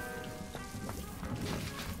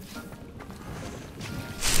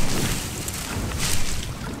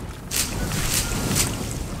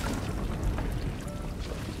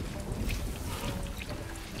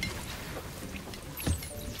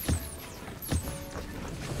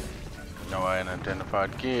 No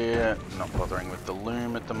unidentified gear. Not bothering with the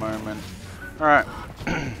loom at the moment. Alright.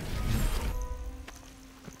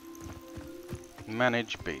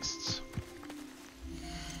 Manage beasts.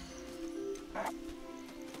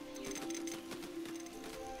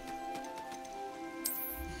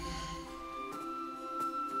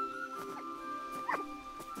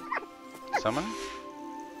 Summon?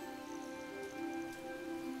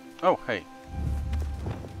 Oh, hey.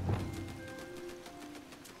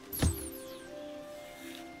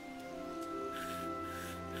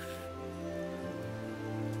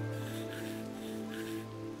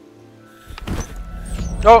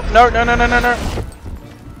 Oh, no, no, no, no, no, no.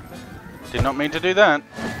 Did not mean to do that.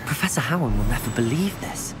 Professor Howard will never believe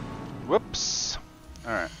this. Whoops.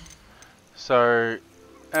 Alright. So,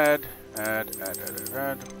 add.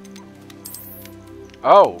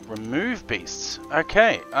 Oh, remove beasts.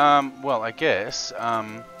 Okay, well, I guess,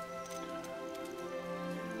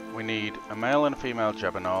 we need a male and a female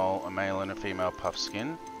Jabbernoll, a male and a female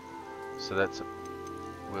Puffskin. So that's,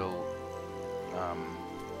 we'll,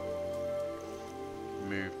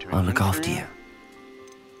 move to I'll look after inventory.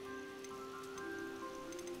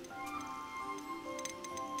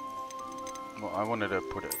 you. Well, I wanted to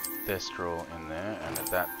put a Thestral in there and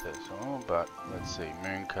a that Thestral, but let's see,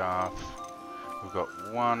 Mooncalf. We've got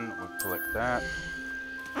one, we'll collect that.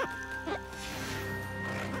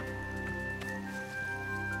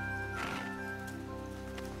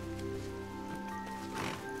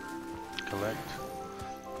 Collect.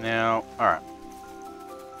 Now, alright.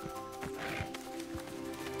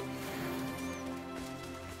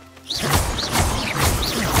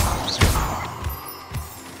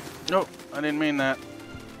 Nope, I didn't mean that.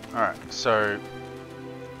 Alright, so...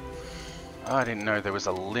 I didn't know there was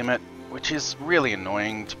a limit, which is really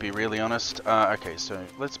annoying, to be really honest. Okay, so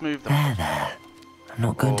let's move them There. I'm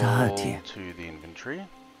not going to hurt you. to the inventory.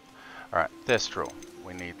 Alright, Thestral.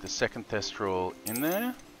 We need the second Thestral in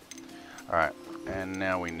there. Alright, and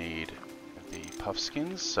now we need the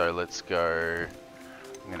Puffskins, so let's go...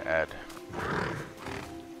 I'm going to add...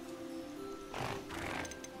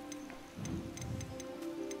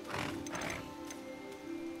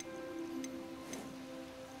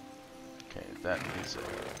 Okay, that is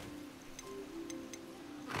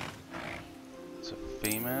it's a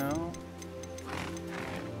female.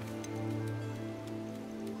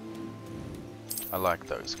 I like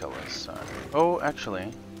those colors, so... Oh,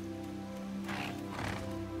 actually...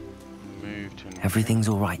 Move to... Everything's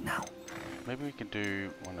alright now. Maybe we could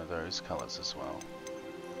do one of those colors as well.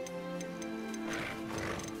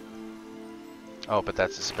 Oh, but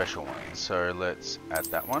that's a special one, so let's add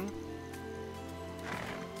that one.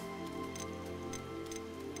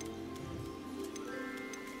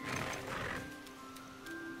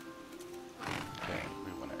 Okay,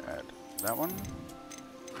 we want to add that one.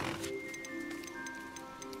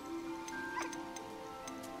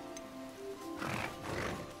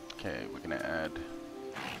 Okay, we're going to add...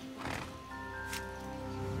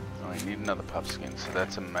 Oh, we need another puffskin, so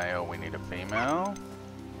that's a male, we need a female.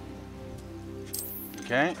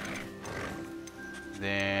 Okay.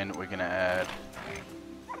 Then we're going to add...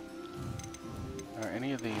 Are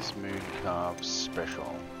any of these moon calves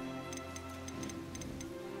special?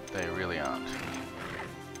 They really aren't.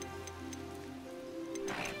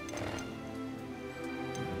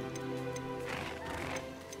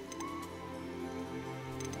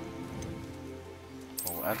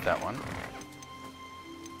 We'll add that one.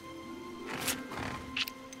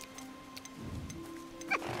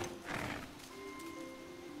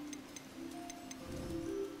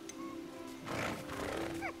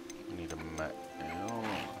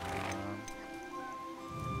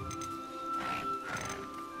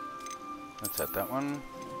 Let's add that one.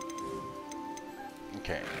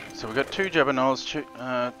 Okay, so we've got 2 Jabberknolls,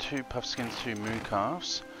 2 Puffskins, 2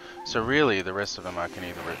 Mooncalves. So really, the rest of them I can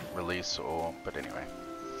either release or... But anyway,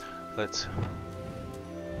 let's...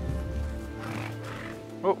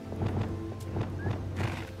 Oh!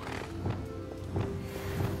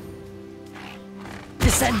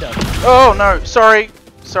 Descender! Oh no! Sorry!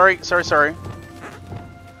 Sorry!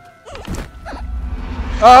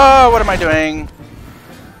 Oh, what am I doing?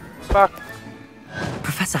 Fuck.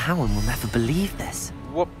 Professor Howard will never believe this.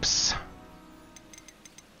 Whoops.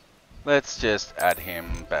 Let's just add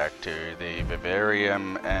him back to the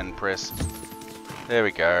vivarium and press... There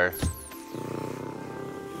we go.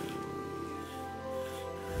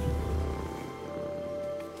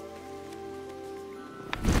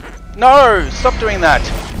 No! Stop doing that!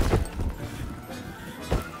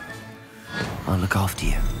 I'll look after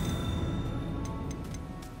you.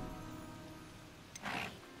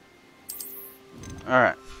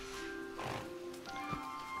 Alright.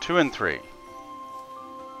 2 and 3.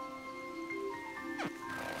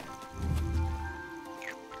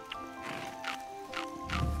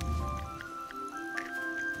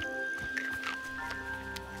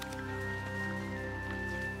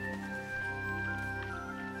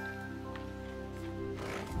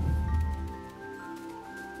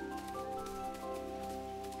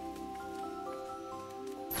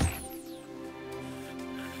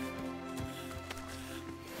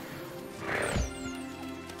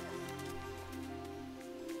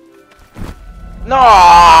 No,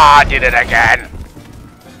 I did it again.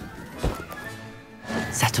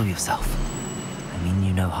 Settle yourself. I mean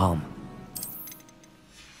you no harm.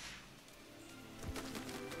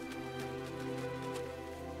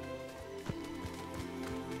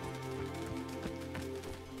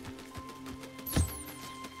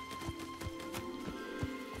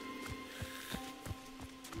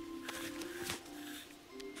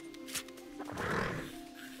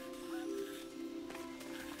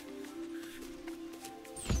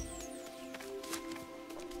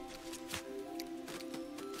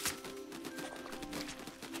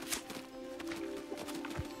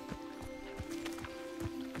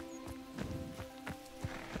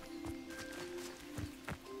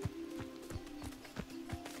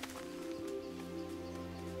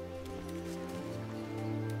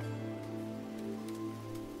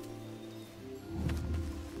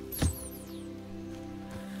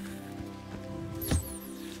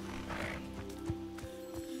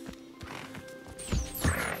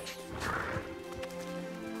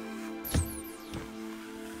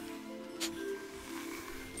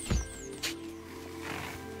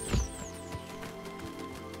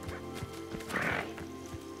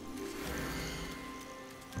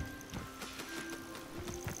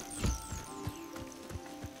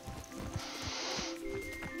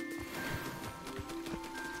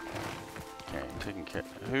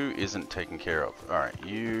 Who isn't taken care of? Alright,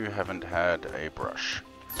 you haven't had a brush.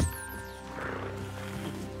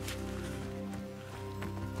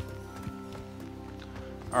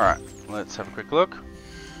 Alright, let's have a quick look.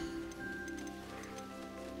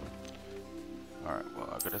 Alright, well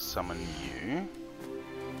I've got to summon you.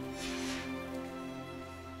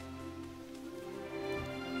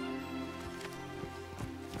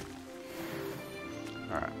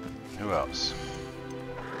 Alright, who else?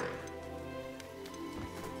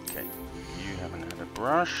 Okay, you haven't had a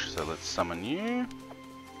brush, so let's summon you.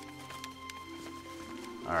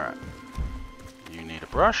 Alright, you need a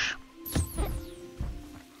brush.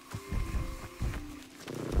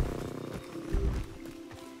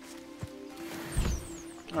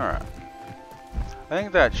 Alright. I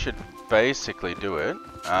think that should basically do it.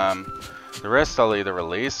 The rest I'll either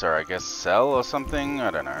release or I guess sell or something. I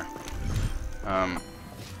don't know.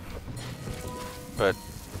 But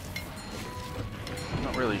I'm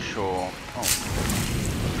not really sure. Oh.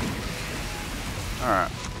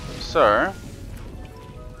 Alright. So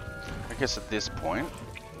I guess at this point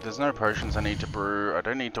there's no potions I need to brew. I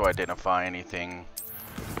don't need to identify anything.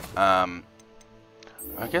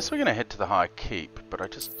 I guess we're gonna head to the High Keep, but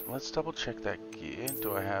let's double check that gear.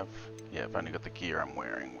 Do I have? Yeah, I've only got the gear I'm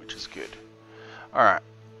wearing, which is good. Alright.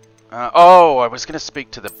 Oh, I was gonna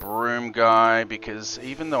speak to the broom guy, because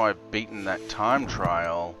even though I've beaten that time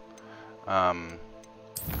trial,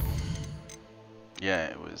 yeah,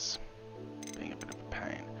 it was being a bit of a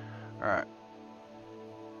pain. Alright.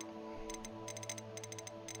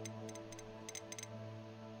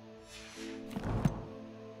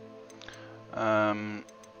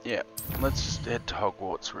 Yeah, let's just head to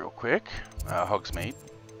Hogwarts real quick. Hogsmeade,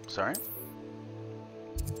 sorry.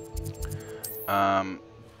 I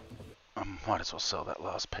might as well sell that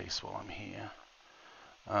last piece while I'm here.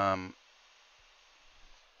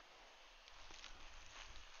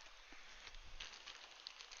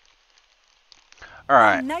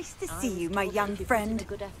 Alright. Nice to see you, my young friend.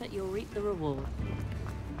 Good effort, you'll reap the reward.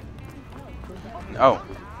 Oh,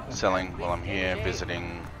 selling while I'm here,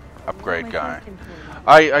 visiting upgrade guy.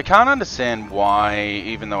 I can't understand why,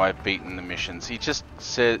 even though I've beaten the missions, he just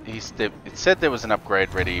said it said there was an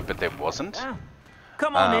upgrade ready, but there wasn't.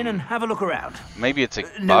 Come on in and have a look around. Maybe it's a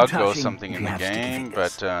bug or something in the game,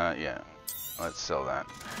 but yeah, let's sell that.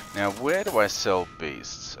 Now, where do I sell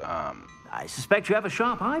beasts? I suspect you have a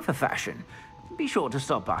sharp eye for fashion. Be sure to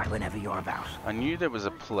stop by whenever you're about. I knew there was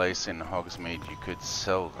a place in Hogsmeade you could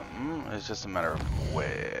sell them. It's just a matter of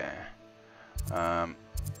where.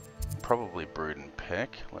 Probably Brood and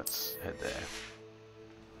Peck. Let's head there.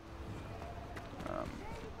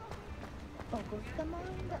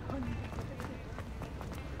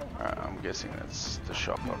 Alright, I'm guessing that's the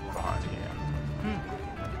shop up behind here.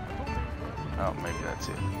 Oh, maybe that's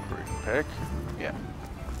it. Brood and Peck. Yeah.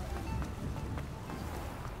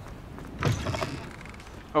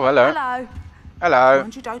 Oh, hello. Hello. Hello.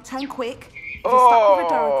 Mind you don't turn quick. If you're stuck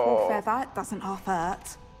with a Duracell feather, it doesn't half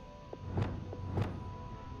hurt.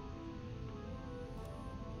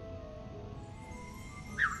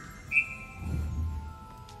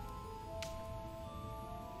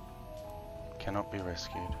 Cannot be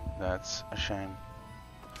rescued. That's a shame.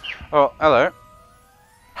 Oh, hello.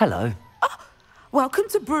 Hello. Oh, welcome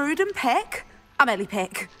to Brood and Peck. I'm Ellie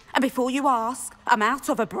Peck. And before you ask, I'm out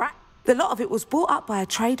of a brat. The lot of it was bought up by a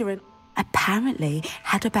trader and apparently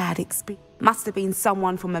had a bad experience. Must have been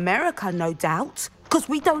someone from America, no doubt. Because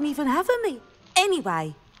we don't even have a meat.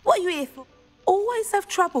 Anyway, what are you here for? Always have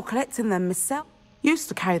trouble collecting them myself. Used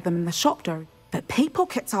to carry them in the shop, though. But people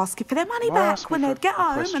kept asking for their money back when they'd get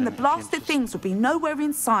home and the blasted things would be nowhere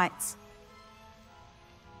in sight.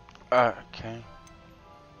 Okay.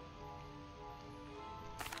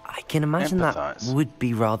 I can imagine that would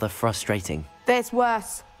be rather frustrating. There's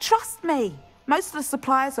worse. Trust me. Most of the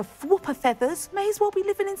suppliers of whooper feathers may as well be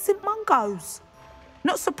living in St. Mungo's.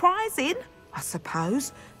 Not surprising, I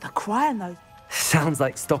suppose. The cry on those... Sounds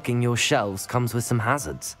like stocking your shelves comes with some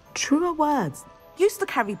hazards. Truer words. Used to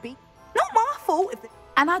carry beef. Not my fault.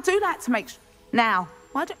 And I do like to make sure. Now,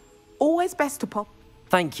 why don't... Always best to pop.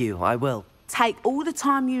 Thank you, I will. Take all the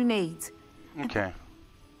time you need. Okay.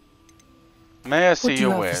 May I see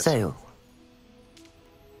your wares? For sale?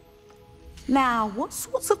 Now, what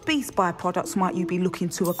sorts of beast byproducts might you be looking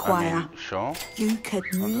to acquire? I mean, sure. You could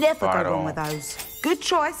never go wrong with those. Good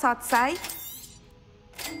choice, I'd say.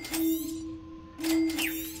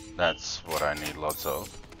 That's what I need lots of.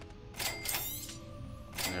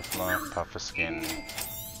 Niffler, puffer skin,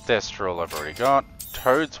 Thestral I've already got.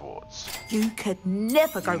 Toadswords. You could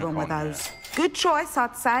never go wrong with those. Good choice,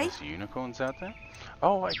 I'd say. There's unicorns out there?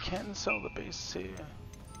 Oh, I can sell the beasts here.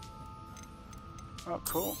 Oh,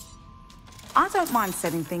 cool. I don't mind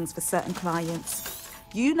selling things for certain clients.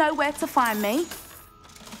 You know where to find me.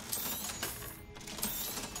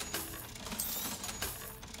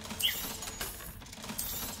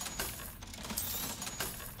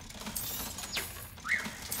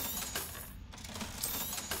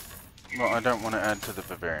 Well, I don't want to add to the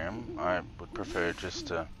vivarium. I would prefer just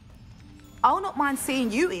to... I'll not mind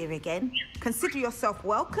seeing you here again. Consider yourself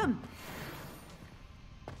welcome.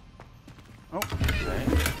 Oh, okay.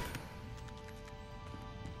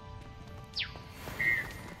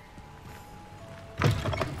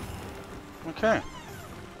 Okay.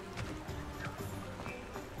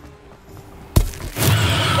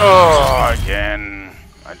 Oh, again.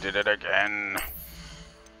 I did it again.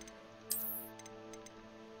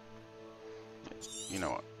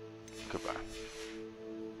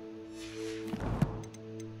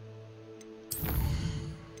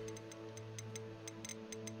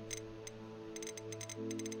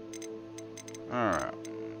 Alright.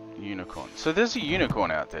 Unicorn. So there's a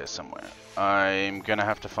unicorn out there somewhere. I'm gonna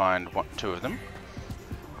have to find two of them.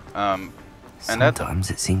 Sometimes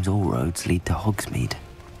it seems all roads lead to Hogsmeade.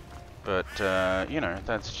 But, you know,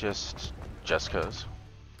 that's just cause.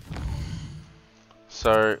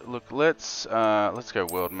 So, look, let's go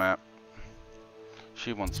world map.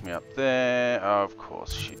 She wants me up there. Of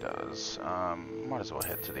course she does. Might as well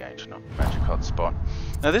head to the ancient magic hotspot.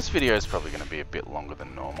 Now this video is probably going to be a bit longer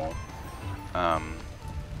than normal.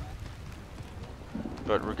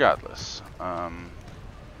 But regardless.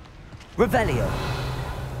 Revelio.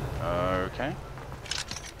 Okay.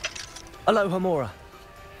 Aloha Mora.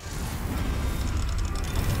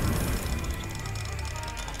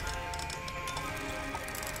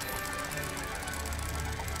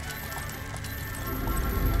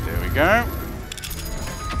 Go.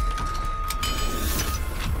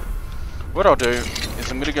 What I'll do is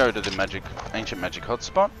I'm going to go to the ancient magic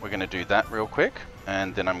hotspot. We're going to do that real quick,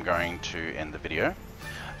 and then I'm going to end the video.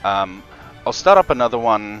 I'll start up another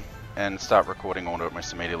one and start recording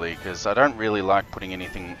almost immediately, because I don't really like putting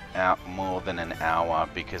anything out more than an hour,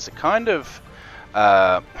 because it kind of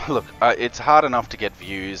look, it's hard enough to get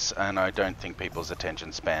views, and I don't think people's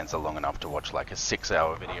attention spans are long enough to watch like a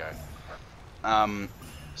 6-hour video.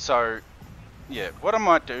 So, yeah, what I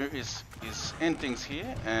might do is end things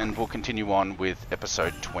here, and we'll continue on with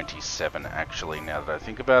episode 27, actually, now that I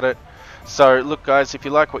think about it. So, look, guys, if you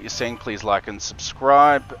like what you're seeing, please like and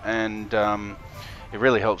subscribe, and it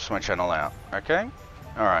really helps my channel out, okay?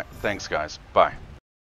 Alright, thanks, guys. Bye.